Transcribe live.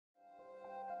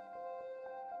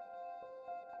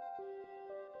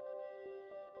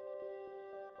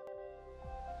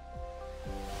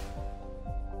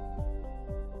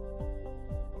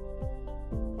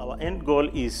Our end goal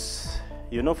is,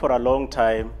 for a long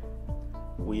time,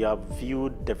 we have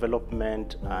viewed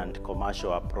development and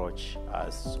commercial approach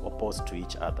as opposed to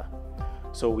each other.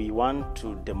 So we want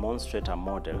to demonstrate a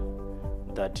model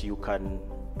that you can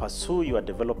pursue your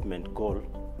development goal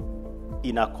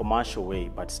in a commercial way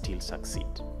but still succeed.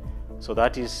 So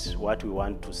that is what we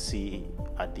want to see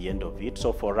at the end of it.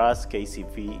 So for us,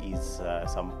 KCV is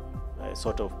some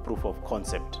sort of proof of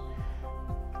concept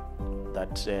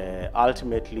that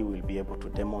ultimately will be able to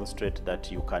demonstrate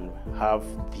that you can have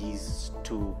these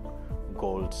two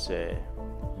goals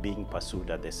being pursued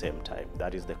at the same time.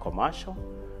 That is the commercial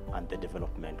and the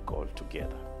development goal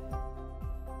together.